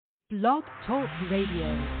Blog Talk Radio.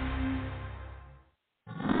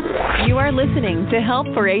 You are listening to Help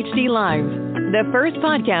for HD Live, the first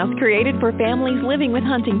podcast created for families living with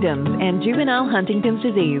Huntington's and juvenile Huntington's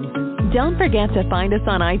disease. Don't forget to find us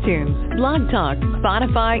on iTunes, Blog Talk,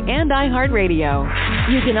 Spotify, and iHeartRadio.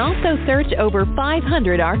 You can also search over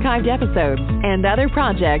 500 archived episodes and other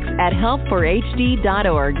projects at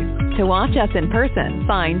helpforhd.org. To watch us in person,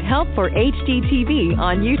 find Help for HD TV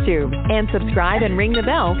on YouTube and subscribe and ring the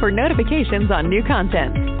bell for notifications on new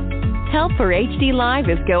content. Help for HD Live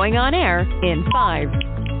is going on air in 5,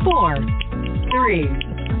 4, 3,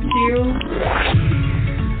 2.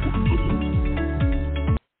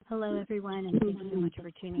 Hello, everyone, and thank you so much for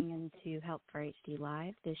tuning in to Help for HD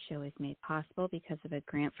Live. This show is made possible because of a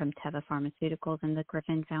grant from Teva Pharmaceuticals and the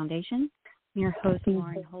Griffin Foundation. I'm your host,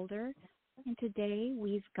 Lauren Holder, and today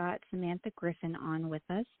we've got Samantha Griffin on with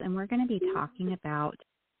us, and we're going to be talking about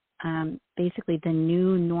basically the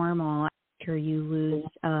new normal after you lose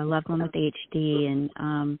a loved one with HD and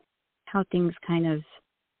how things kind of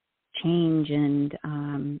change and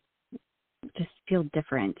just feel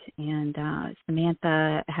different. And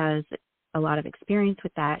Samantha has a lot of experience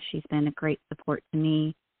with that. She's been a great support to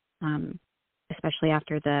me, especially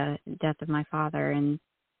after the death of my father. And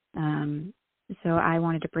so I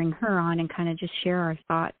wanted to bring her on and kind of just share our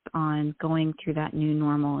thoughts on going through that new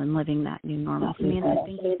normal and living that new normal. Samantha,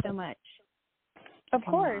 thank you so much. Of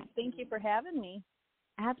course. Thank you for having me.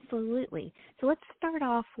 Absolutely. So let's start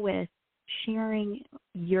off with sharing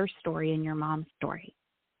your story and your mom's story.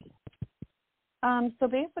 So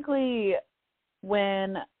basically,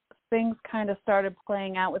 when things kind of started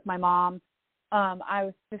playing out with my mom, I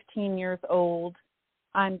was 15 years old.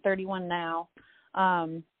 I'm 31 now,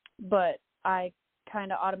 but I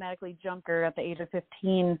kind of automatically jumped her at the age of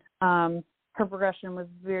 15. Her progression was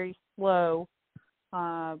very slow.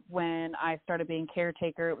 When I started being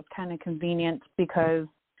caretaker, it was kind of convenient because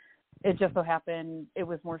it just so happened it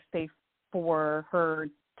was more safe for her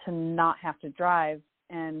to not have to drive.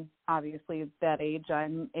 And obviously at that age,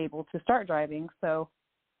 I'm able to start driving. So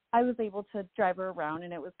I was able to drive her around,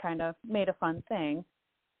 and it was kind of made a fun thing.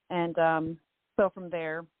 And so from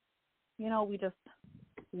there, you know, we just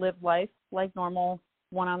lived life like normal,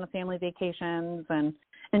 went on the family vacations and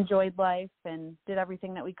enjoyed life and did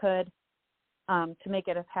everything that we could to make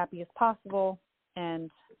it as happy as possible.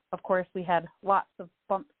 And, of course, we had lots of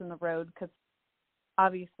bumps in the road because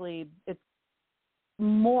obviously it's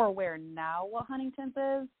more aware now what Huntington's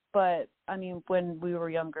is, but, I mean, when we were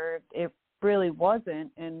younger, it really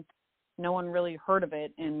wasn't, and no one really heard of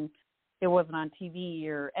it, and it wasn't on TV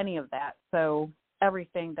or any of that. So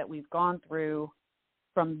everything that we've gone through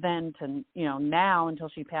from then to, you know, now until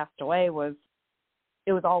she passed away it was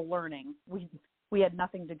all learning. We had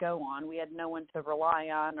nothing to go on. We had no one to rely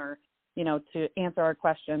on or, you know, to answer our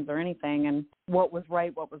questions or anything, and what was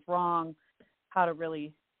right, what was wrong, how to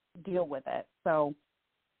really deal with it. So,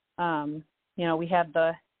 you know, we had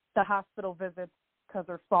the hospital visits because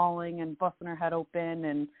they're falling and busting her head open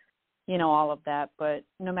and, you know, all of that. But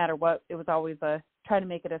no matter what, it was always trying to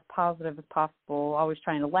make it as positive as possible, always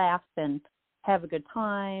trying to laugh and have a good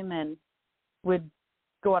time, and would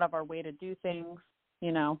go out of our way to do things.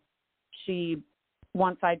 You know,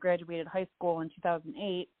 once I graduated high school in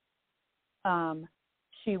 2008,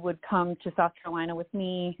 she would come to South Carolina with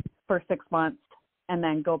me for 6 months and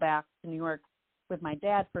then go back to New York with my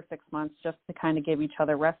dad for 6 months just to kind of give each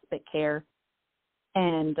other respite care.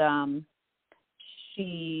 And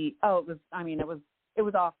it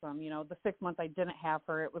was awesome. You know, the 6 months I didn't have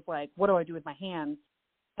her, it was like, what do I do with my hands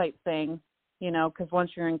type thing, you know, because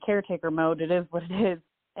once you're in caretaker mode, it is what it is.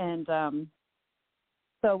 And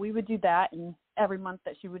so we would do that, and every month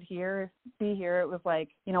that she would be here, it was like,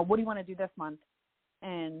 you know, what do you want to do this month?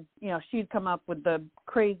 And, you know, she'd come up with the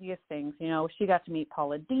craziest things. You know, she got to meet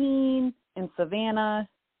Paula Dean in Savannah,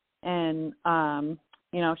 and,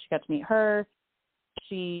 you know, she got to meet her.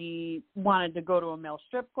 She wanted to go to a male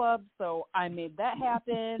strip club, so I made that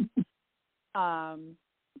happen.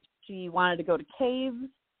 She wanted to go to caves.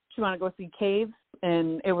 She wanted to go see caves,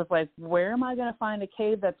 and it was like, where am I going to find a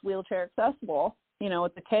cave that's wheelchair accessible? You know,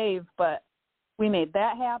 it's a cave, but we made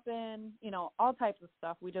that happen, you know, all types of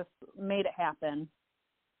stuff. We just made it happen.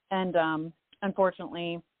 And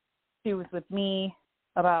unfortunately, she was with me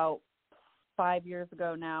about 5 years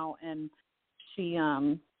ago now, and she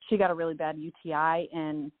got a really bad UTI,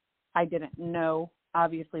 and I didn't know.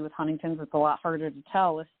 Obviously, with Huntington's, it's a lot harder to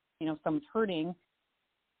tell if, you know, someone's hurting.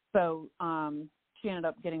 So she ended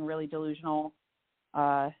up getting really delusional,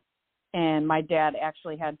 and my dad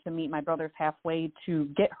actually had to meet my brothers halfway to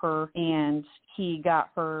get her, and he got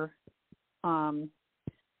her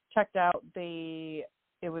checked out. They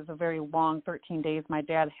it was a very long 13 days. My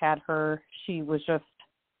dad had her. She was just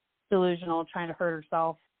delusional, trying to hurt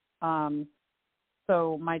herself.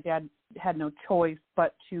 So my dad had no choice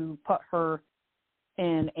but to put her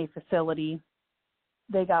in a facility.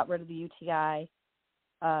 They got rid of the UTI,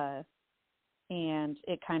 and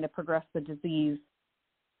it kind of progressed the disease.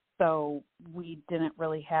 So we didn't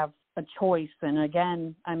really have a choice. And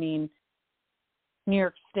again, I mean, New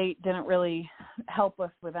York State didn't really help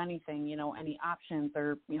us with anything, any options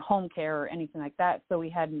or home care or anything like that. So we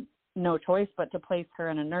had no choice but to place her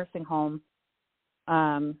in a nursing home.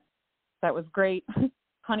 That was great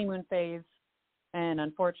honeymoon phase. And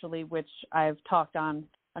unfortunately, which I've talked on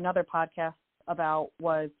another podcast about,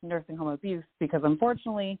 was nursing home abuse, because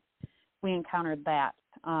unfortunately we encountered that.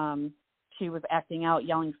 She was acting out,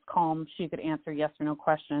 yelling calm. She could answer yes or no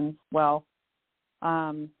questions. Well,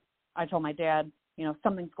 I told my dad,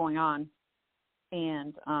 something's going on.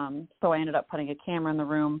 And so I ended up putting a camera in the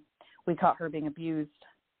room. We caught her being abused,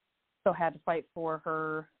 so had to fight for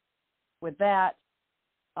her with that.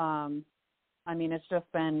 I mean, it's just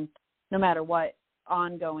been, no matter what,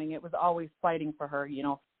 ongoing. It was always fighting for her,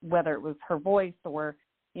 whether it was her voice or,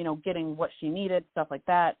 getting what she needed, stuff like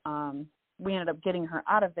that. We ended up getting her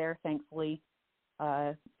out of there, thankfully.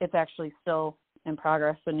 It's actually still in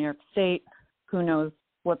progress in New York State. Who knows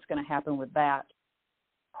what's going to happen with that.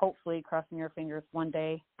 Hopefully, crossing your fingers, one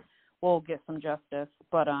day we'll get some justice.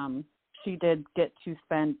 But she did get to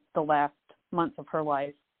spend the last months of her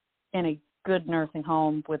life in a good nursing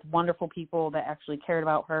home with wonderful people that actually cared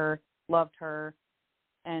about her, loved her.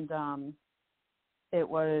 And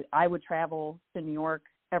I would travel to New York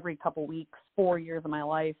every couple weeks, 4 years of my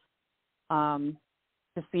life, to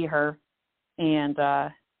see her. And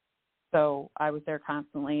so I was there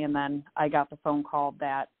constantly. And then I got the phone call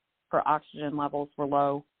that her oxygen levels were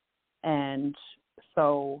low. And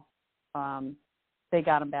so they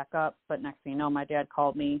got him back up. But next thing you know, my dad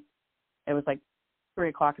called me. It was like 3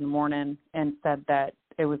 o'clock in the morning, and said that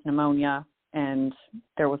it was pneumonia and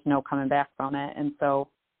there was no coming back from it. And so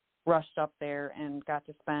rushed up there and got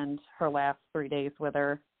to spend her last 3 days with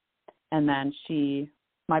her. And then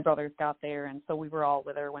my brothers got there, and so we were all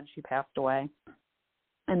with her when she passed away.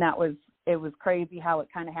 And it was crazy how it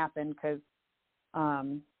kind of happened, because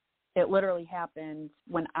it literally happened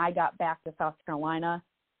when I got back to South Carolina.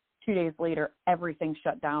 2 days later, everything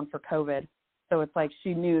shut down for COVID. So it's like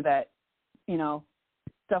she knew that,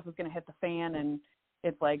 stuff was going to hit the fan, and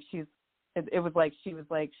it's like she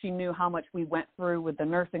knew how much we went through with the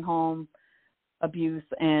nursing home abuse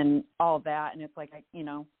and all of that. And it's like,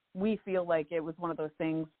 we feel like it was one of those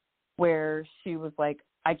things where she was like,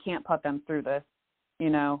 I can't put them through this,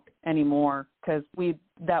 anymore, because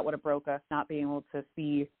that would have broke us, not being able to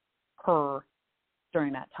see her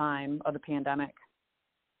during that time of the pandemic.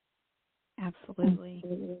 Absolutely.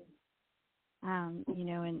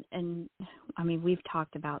 And I mean, we've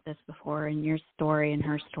talked about this before, and your story and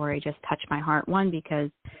her story just touched my heart. One,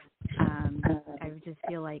 because I just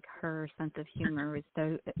feel like her sense of humor was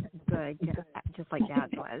so good, just like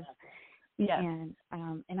Dad's was. Yeah.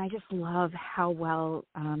 And I just love how well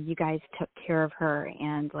you guys took care of her,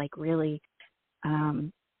 and like really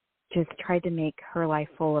just tried to make her life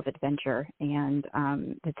full of adventure. And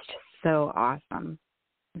it's just so awesome.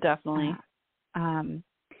 Definitely.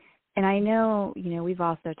 And I know, we've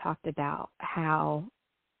also talked about how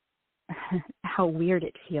weird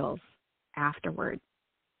it feels afterwards.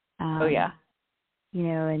 Oh, yeah.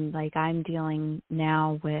 And like I'm dealing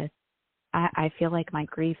now with, I feel like my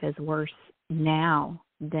grief is worse now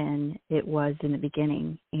than it was in the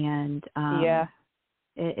beginning. And yeah,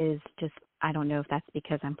 it is just, I don't know if that's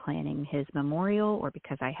because I'm planning his memorial or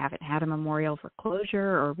because I haven't had a memorial for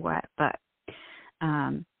closure or what, but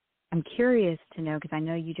I'm curious to know, because I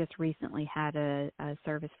know you just recently had a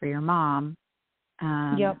service for your mom.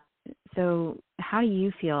 Yep. So how do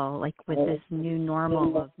you feel like with this new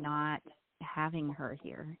normal of not having her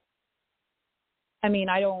here? I mean,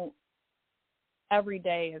 every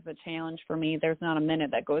day is a challenge for me. There's not a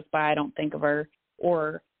minute that goes by I don't think of her,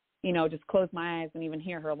 or, just close my eyes and even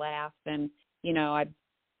hear her laugh. And,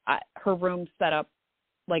 her room's set up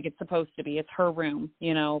like it's supposed to be. It's her room.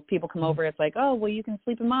 People come over, it's like, oh, well, you can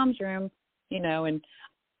sleep in Mom's room, and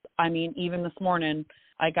I mean, even this morning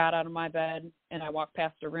I got out of my bed and I walked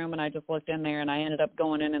past her room and I just looked in there and I ended up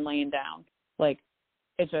going in and laying down. Like,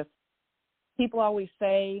 it's just, people always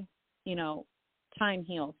say, time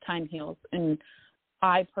heals. And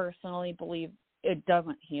I personally believe it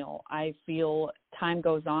doesn't heal. I feel time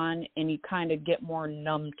goes on and you kind of get more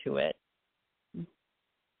numb to it.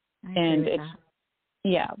 And it's,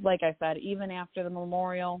 yeah, like I said, even after the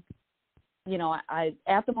memorial, I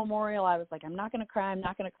at the memorial, I was like, I'm not going to cry. I'm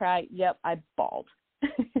not going to cry. Yep. I bawled.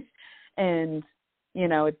 And,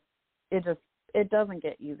 it doesn't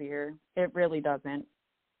get easier. It really doesn't.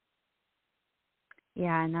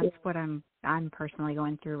 Yeah, and that's what I'm personally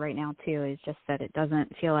going through right now too, is just that it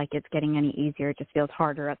doesn't feel like it's getting any easier. It just feels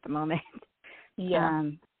harder at the moment. Yeah.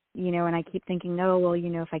 And I keep thinking, oh, well,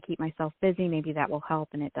 if I keep myself busy, maybe that will help,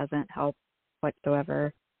 and it doesn't help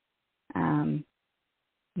whatsoever. And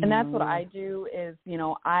that's what I do is,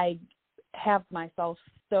 I have myself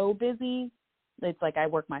so busy. It's like I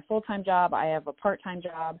work my full-time job, I have a part-time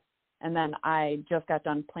job, and then I just got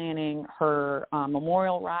done planning her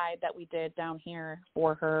memorial ride that we did down here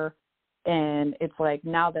for her. And it's like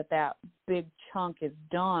now that big chunk is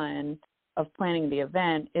done of planning the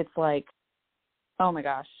event, it's like, oh my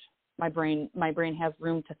gosh, my brain has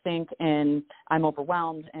room to think, and I'm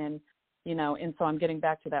overwhelmed, and and so I'm getting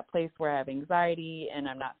back to that place where I have anxiety and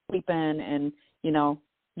I'm not sleeping, and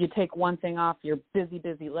you take one thing off your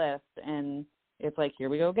busy list, and it's like, here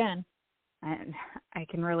we go again. And I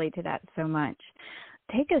can relate to that so much.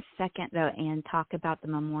 Take a second, though, and talk about the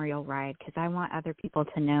memorial ride, because I want other people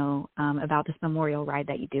to know about this memorial ride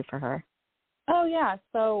that you do for her. Oh, yeah.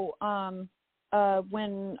 So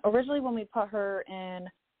when we put her in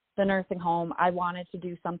the nursing home, I wanted to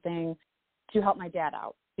do something to help my dad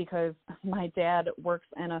out, because my dad works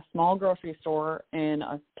in a small grocery store in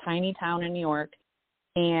a tiny town in New York.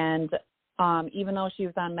 And even though she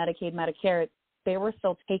was on Medicaid, Medicare, they were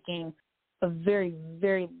still taking a very,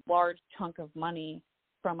 very large chunk of money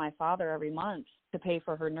from my father every month to pay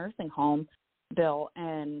for her nursing home bill.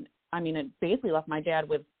 And it basically left my dad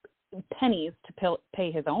with pennies to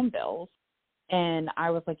pay his own bills. And I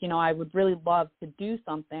was like, I would really love to do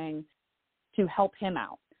something to help him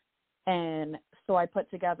out. And so I put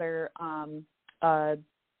together a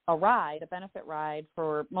benefit ride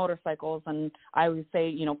for motorcycles. And I always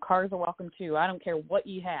say, cars are welcome too. I don't care what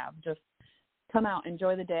you have, just come out,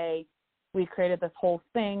 enjoy the day. We created this whole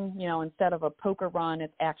thing, instead of a poker run,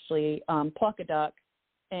 it's actually pluck a duck.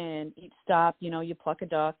 And each stop, you pluck a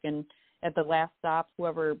duck. And at the last stop,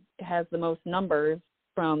 whoever has the most numbers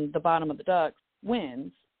from the bottom of the ducks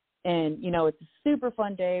wins. And, it's a super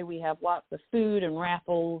fun day. We have lots of food and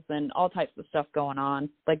raffles and all types of stuff going on.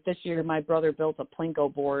 Like this year, my brother built a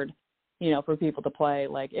Plinko board, for people to play.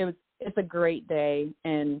 Like it's a great day.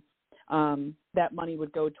 And that money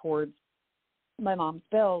would go towards my mom's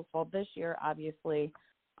bills. Well, this year, obviously,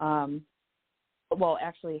 so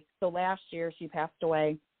last year she passed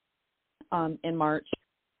away in March,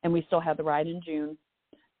 and we still had the ride in June.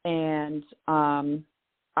 And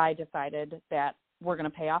I decided that we're going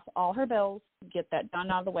to pay off all her bills, get that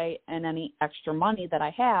done out of the way, and any extra money that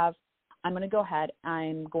I have, I'm going to go ahead.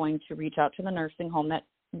 I'm going to reach out to the nursing home that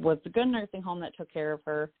was the good nursing home that took care of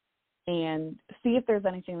her, and see if there's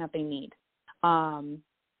anything that they need.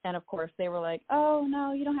 And of course they were like, oh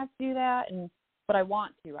no, you don't have to do that. But I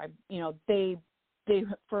want to. They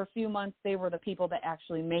for a few months, they were the people that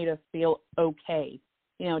actually made us feel okay,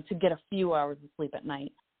 to get a few hours of sleep at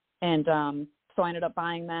night. And so I ended up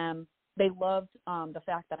buying them. They loved the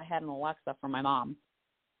fact that I had an Alexa from my mom.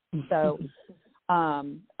 So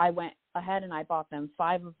I went ahead and I bought them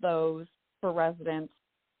 5 of those for residents,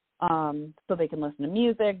 so they can listen to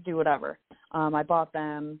music, do whatever. I bought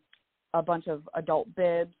them a bunch of adult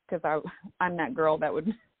bibs, because I'm that girl that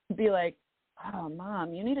would be like, oh,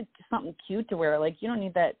 Mom, you need something cute to wear. Like, you don't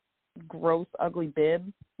need that gross, ugly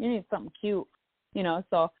bib. You need something cute,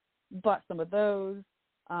 So bought some of those.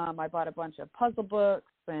 I bought a bunch of puzzle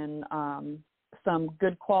books and some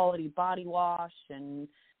good quality body wash and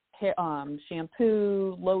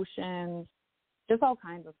shampoo, lotions, just all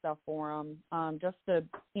kinds of stuff for them, just to,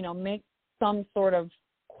 make some sort of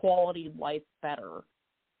quality life better.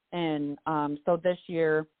 And so this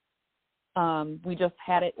year we just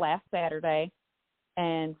had it last Saturday,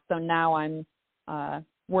 and so now I'm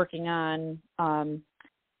working on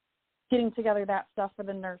getting together that stuff for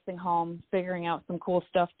the nursing home, figuring out some cool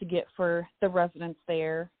stuff to get for the residents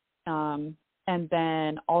there. And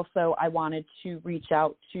then also I wanted to reach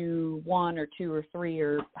out to 1 or 2 or 3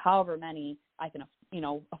 or however many I can,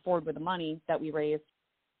 afford with the money that we raised,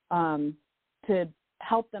 to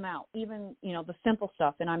help them out, even, the simple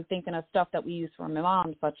stuff. And I'm thinking of stuff that we use for my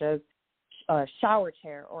mom, such as a shower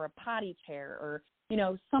chair or a potty chair or,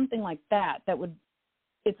 something like that,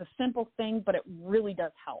 it's a simple thing, but it really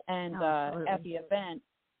does help. And at the event,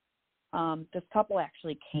 this couple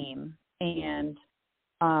actually came, and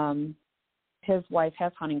his wife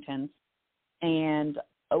has Huntington's, and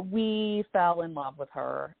we fell in love with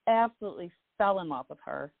her, absolutely fell in love with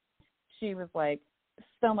her. She was like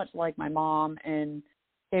so much like my mom, and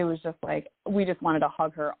it was just like we just wanted to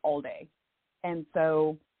hug her all day. And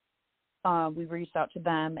so we reached out to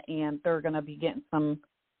them, and they're going to be getting some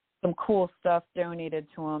cool stuff donated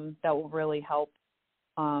to them that will really help.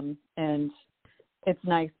 And it's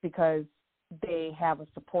nice because they have a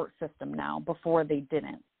support system now. Before they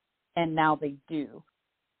didn't, and now they do.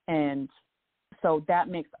 And so that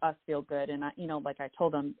makes us feel good. And, like I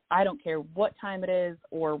told them, I don't care what time it is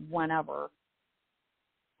or whenever,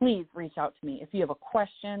 please reach out to me. If you have a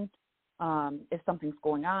question, if something's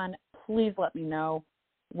going on, please let me know.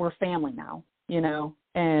 We're family now,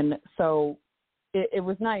 And so it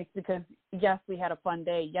was nice because, yes, we had a fun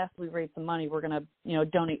day. Yes, we raised some money. We're going to,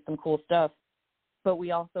 donate some cool stuff. But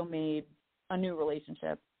we also made a new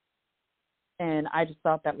relationship. And I just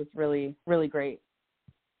thought that was really, really great.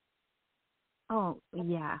 Oh,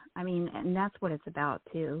 yeah. I mean, and that's what it's about,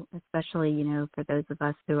 too, especially, for those of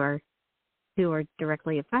us who are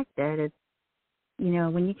directly affected. It's,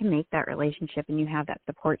 when you can make that relationship and you have that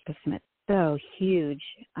support system, it's so huge.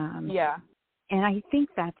 Yeah. And I think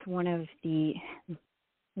that's one of the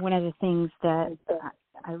things that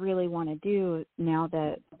I really want to do now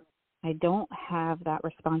that I don't have that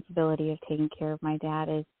responsibility of taking care of my dad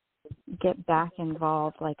is get back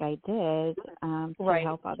involved like I did to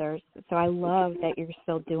help others. So I love that you're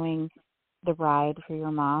still doing the ride for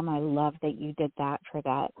your mom. I love that you did that for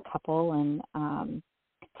that couple. And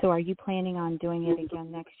so are you planning on doing it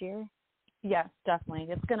again next year? Yes, definitely.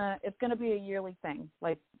 It's gonna be a yearly thing.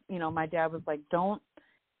 Like, my dad was like, don't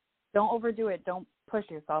overdo it. Don't push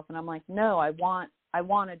yourself. And I'm like, no, I want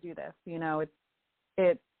to do this.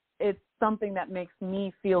 It's something that makes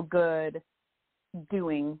me feel good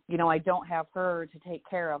doing. I don't have her to take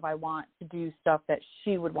care of. I want to do stuff that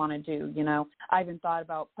she would want to do. I even thought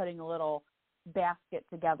about putting a little basket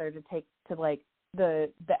together to take to like the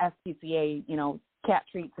SPCA, cat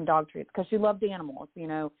treats and dog treats, because she loved animals,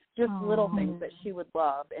 just Aww. Little things that she would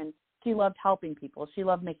love. And she loved helping people. She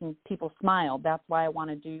loved making people smile. That's why I want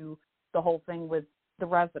to do the whole thing with the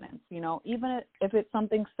residents, even if it's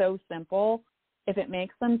something so simple, if it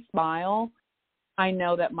makes them smile, I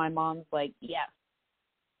know that my mom's like, yes.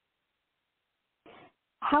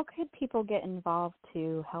 How could people get involved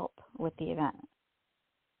to help with the event?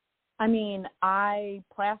 I mean, I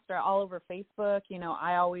plaster all over Facebook.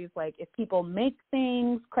 I always like if people make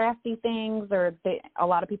things, crafty things, or a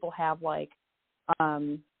lot of people have like,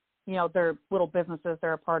 their little businesses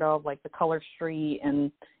they're a part of, like the Color Street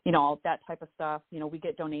and, all that type of stuff. We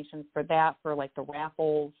get donations for that, for like the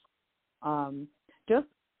raffles.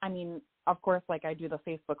 Of course, like I do the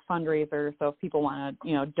Facebook fundraiser. So if people want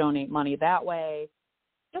to, donate money that way,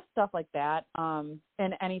 just stuff like that. And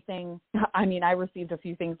anything, I received a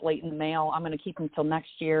few things late in the mail. I'm going to keep them till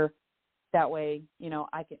next year. That way,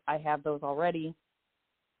 I have those already.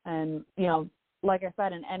 And, like I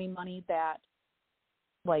said, and any money that,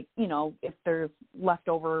 like, if there's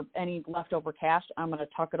any leftover cash, I'm going to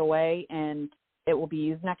tuck it away and it will be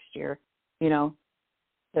used next year,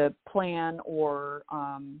 to plan or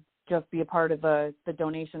just be a part of the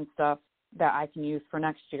donation stuff that I can use for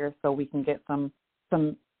next year so we can get some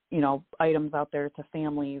items out there to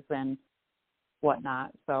families and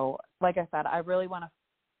whatnot. So like I said, I really want to,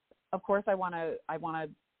 of course I want to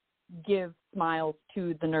give smiles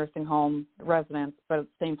to the nursing home residents, but at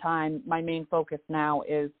the same time, my main focus now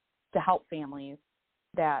is to help families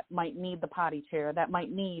that might need the potty chair, that might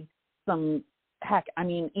need some,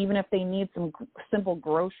 even if they need some simple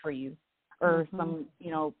groceries or some,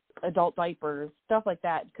 adult diapers, stuff like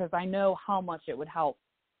that, because I know how much it would help.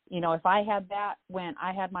 If I had that when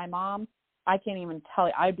I had my mom, I can't even tell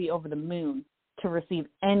you, I'd be over the moon to receive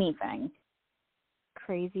anything.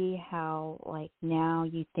 Crazy how, like, now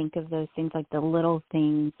you think of those things, like the little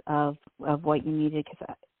things of what you needed,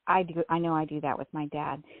 because I know I do that with my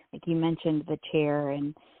dad. Like you mentioned the chair,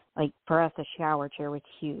 and like for us, a shower chair was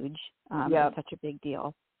huge. It's such a big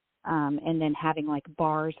deal. And then having like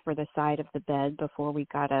bars for the side of the bed before we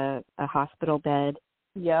got a hospital bed.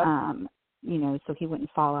 Yeah. So he wouldn't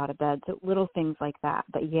fall out of bed. So little things like that.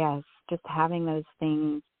 But yes, just having those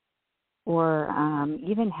things, or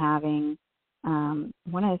even having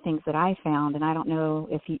one of the things that I found, and I don't know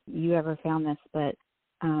if you ever found this, but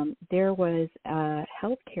there was a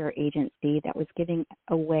healthcare agency that was giving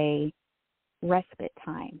away respite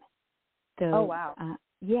time. So, oh, wow.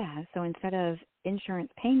 So instead of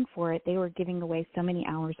insurance paying for it, they were giving away so many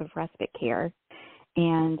hours of respite care.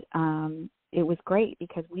 And it was great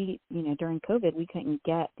because we, during COVID, we couldn't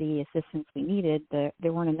get the assistance we needed.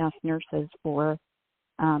 There weren't enough nurses for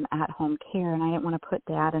at-home care, and I didn't want to put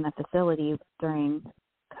Dad in a facility during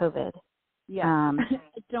COVID. Yeah,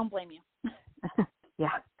 don't blame you.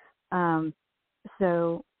 Yeah.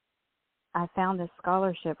 So I found this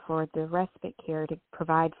scholarship for the respite care to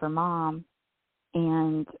provide for Mom,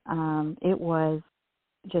 and it was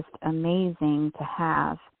just amazing to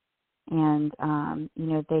have. And,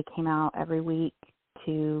 they came out every week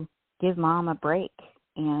to give Mom a break.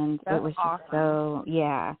 And That's it was awesome.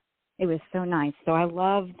 it was so nice. So I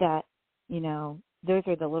love that, those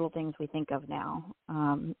are the little things we think of now,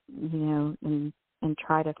 and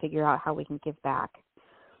try to figure out how we can give back.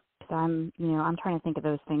 So I'm trying to think of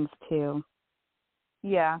those things too.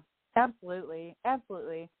 Yeah, absolutely.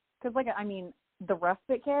 Absolutely. Because, the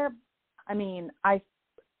respite care,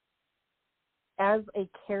 as a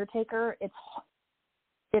caretaker,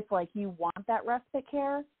 it's like you want that respite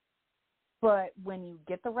care, but when you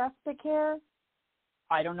get the respite care,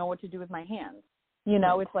 I don't know what to do with my hands.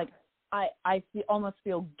 It's like almost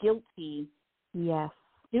feel guilty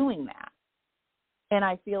doing that. And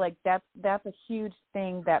I feel like that's a huge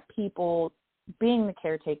thing that people, being the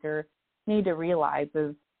caretaker, need to realize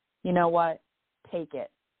is, you know what, take it.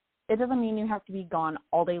 It doesn't mean you have to be gone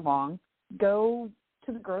all day long. Go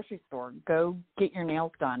to the grocery store. Go get your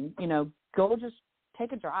nails done. Go just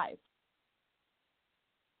take a drive.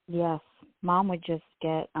 Yes. Mom would just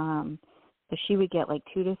get, so she would get like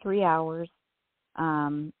 2 to 3 hours,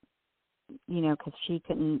 because she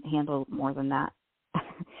couldn't handle more than that.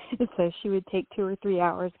 So she would take 2 or 3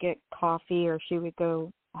 hours, get coffee, or she would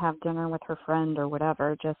go have dinner with her friend or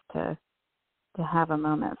whatever, just to have a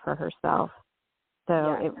moment for herself.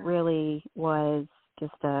 So it really was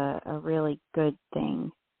just a really good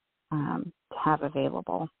thing to have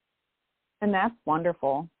available. And that's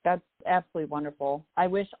wonderful. That's absolutely wonderful. I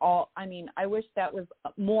wish that was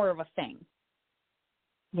more of a thing.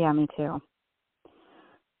 Yeah, me too.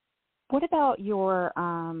 What about your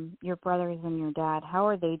brothers and your dad? How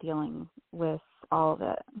are they dealing with all of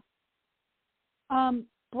it?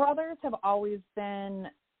 Brothers have always been,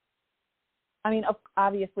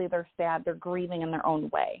 obviously they're sad. They're grieving in their own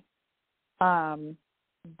way.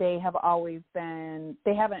 They have always been,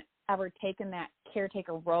 they haven't ever taken that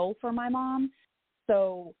caretaker role for my mom.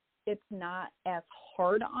 So it's not as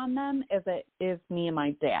hard on them as it is me and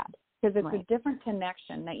my dad. Because it's a different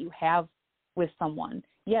connection that you have with someone.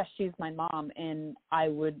 Yes, she's my mom, and I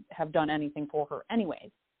would have done anything for her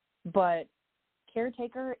anyways. But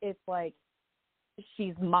caretaker, it's like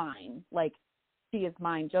she's mine. Like, she is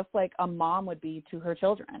mine, just like a mom would be to her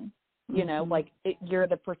children. You're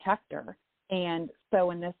the protector. And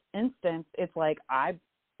so in this instance, it's like I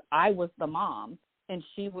was the mom, and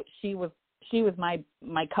she was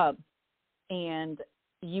my cub. And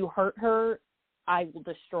you hurt her, I will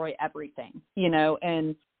destroy everything.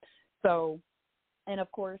 And so. And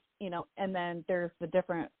of course, and then there's the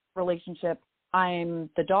different relationship.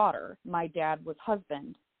 I'm the daughter. My dad was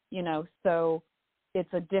husband, so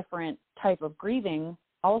it's a different type of grieving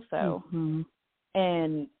also. Mm-hmm.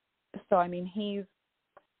 And so,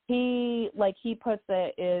 he puts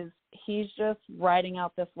it, is he's just riding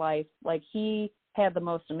out this life. Like, he had the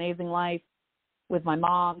most amazing life with my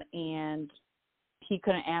mom, and he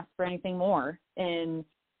couldn't ask for anything more. And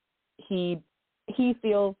he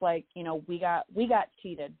feels like, we got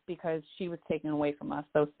cheated because she was taken away from us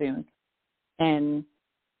so soon. And,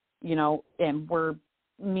 and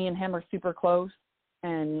me and him are super close.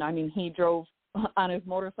 And he drove on his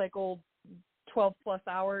motorcycle 12 plus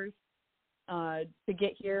hours to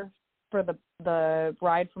get here for the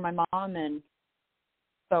ride for my mom. And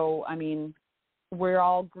so, we're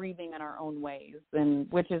all grieving in our own ways,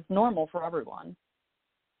 and which is normal for everyone.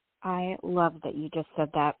 I love that you just said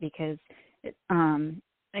that, because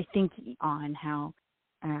I think on how,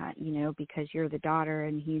 because you're the daughter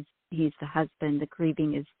and he's the husband, the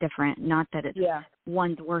grieving is different. Not that it's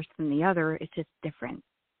one's worse than the other. It's just different.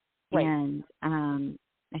 Right. And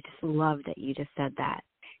I just love that you just said that.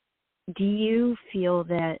 Do you feel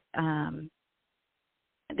that,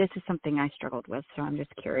 this is something I struggled with, so I'm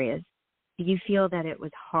just curious. Do you feel that it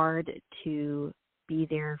was hard to be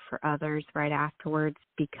there for others right afterwards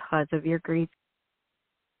because of your grief?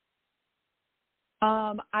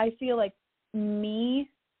 I feel like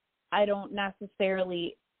I don't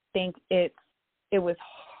necessarily think it was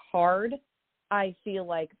hard. I feel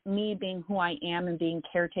like me being who I am and being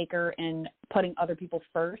caretaker and putting other people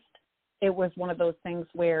first, it was one of those things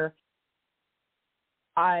where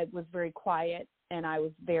I was very quiet, and I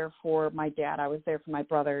was there for my dad. I was there for my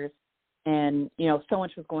brothers, and, so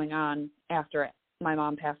much was going on after my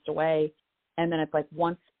mom passed away. And then it's like,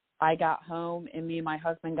 once I got home and me and my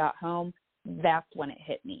husband got home, that's when it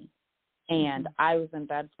hit me. And I was in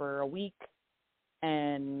bed for a week,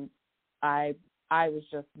 and I was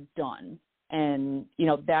just done. And,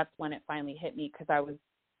 that's when it finally hit me, because I was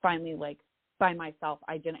finally like, by myself.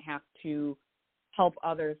 I didn't have to help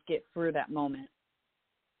others get through that moment.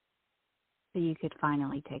 So you could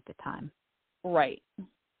finally take the time. Right.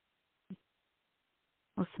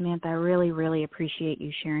 Well, Samantha, I really, really appreciate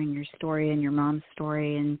you sharing your story and your mom's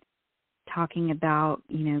story and talking about,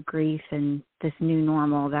 grief and this new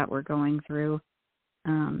normal that we're going through.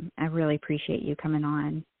 I really appreciate you coming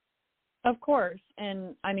on. Of course.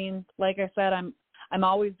 And I mean, like I said, I'm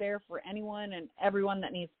always there for anyone and everyone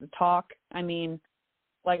that needs to talk. I mean,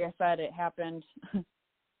 like I said, it happened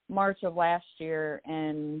March of last year,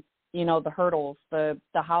 and the hurdles, the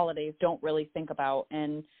holidays don't really think about.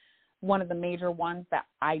 And one of the major ones that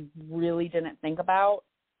I really didn't think about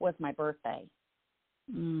was my birthday.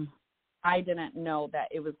 I didn't know that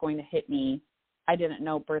it was going to hit me. I didn't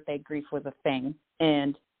know birthday grief was a thing.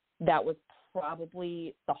 And that was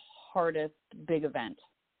probably the hardest big event.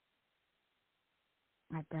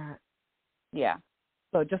 I bet. Yeah.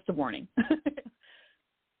 So just a warning.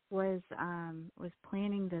 Was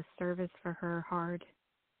planning the service for her hard?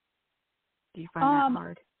 Do you find that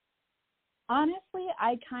hard? Honestly,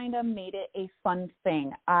 I kind of made it a fun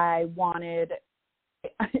thing. I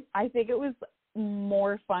think it was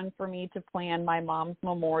more fun for me to plan my mom's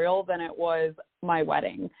memorial than it was my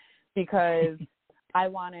wedding, because I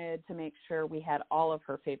wanted to make sure we had all of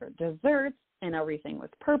her favorite desserts and everything was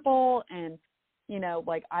purple. And,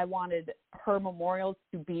 I wanted her memorial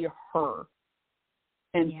to be her.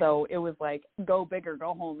 And so it was like, go big or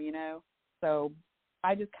go home, So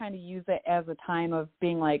I just kind of use it as a time of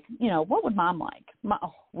being like, what would mom like?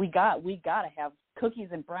 We got to have cookies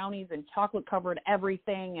and brownies and chocolate covered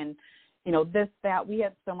everything. And, this, that. We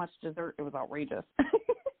had so much dessert. It was outrageous.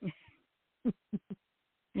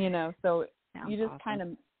 So Sounds you just awesome. kind of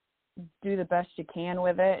do the best you can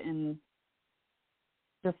with it and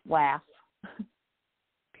just laugh.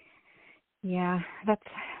 Yeah,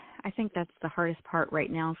 I think that's the hardest part right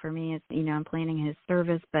now for me is, I'm planning his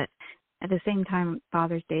service, but at the same time,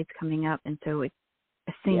 Father's Day is coming up, and so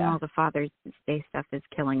seeing all the Father's Day stuff is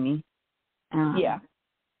killing me.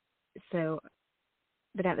 So,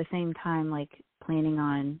 but at the same time, like planning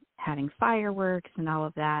on having fireworks and all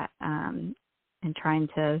of that, and trying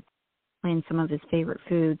to plan some of his favorite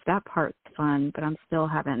foods, that part's fun, but I'm still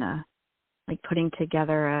having putting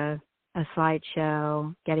together a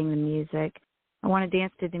slideshow, getting the music. I want to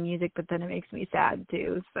dance to the music, but then it makes me sad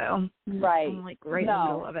too. So right. I'm in the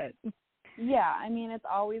middle of it. Yeah, I mean, it's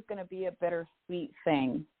always going to be a bittersweet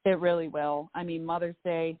thing. It really will. I mean, Mother's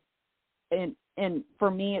Day, and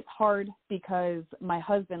for me, it's hard because my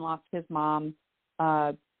husband lost his mom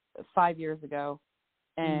 5 years ago.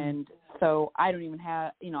 And so I don't even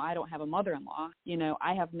have, I don't have a mother-in-law.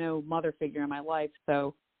 I have no mother figure in my life.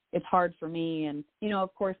 So it's hard for me. And,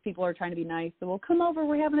 of course, people are trying to be nice. So, well, come over.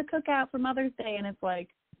 We're having a cookout for Mother's Day. And it's like,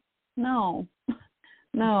 no,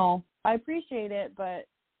 I appreciate it, but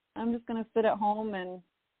I'm just going to sit at home and,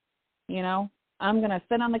 I'm going to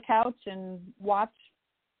sit on the couch and watch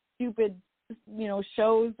stupid,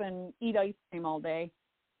 shows and eat ice cream all day.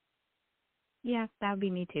 Yeah, that would be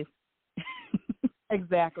me too.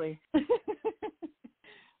 Exactly.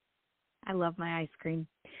 I love my ice cream.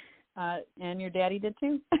 And your daddy did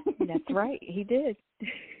too? That's right. He did.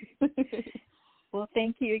 Well,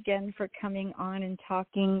 thank you again for coming on and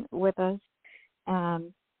talking with us.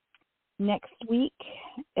 Next week,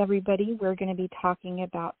 everybody, we're going to be talking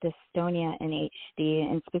about dystonia in HD,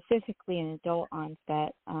 and specifically in adult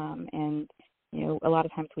onset. And, a lot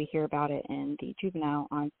of times we hear about it in the juvenile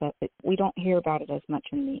onset, but we don't hear about it as much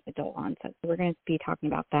in the adult onset. So we're going to be talking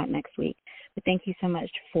about that next week. But thank you so much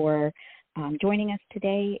for joining us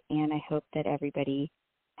today, and I hope that everybody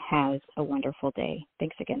has a wonderful day.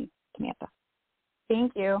 Thanks again, Samantha.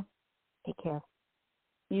 Thank you. Take care.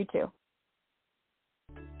 You too.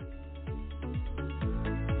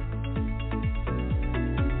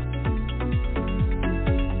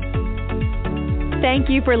 Thank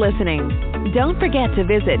you for listening. Don't forget to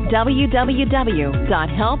visit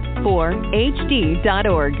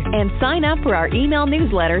www.help4hd.org and sign up for our email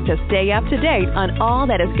newsletter to stay up to date on all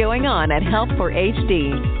that is going on at Help for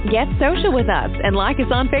HD. Get social with us and like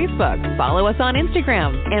us on Facebook, follow us on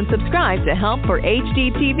Instagram, and subscribe to Help for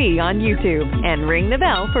HD TV on YouTube and ring the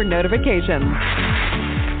bell for notifications.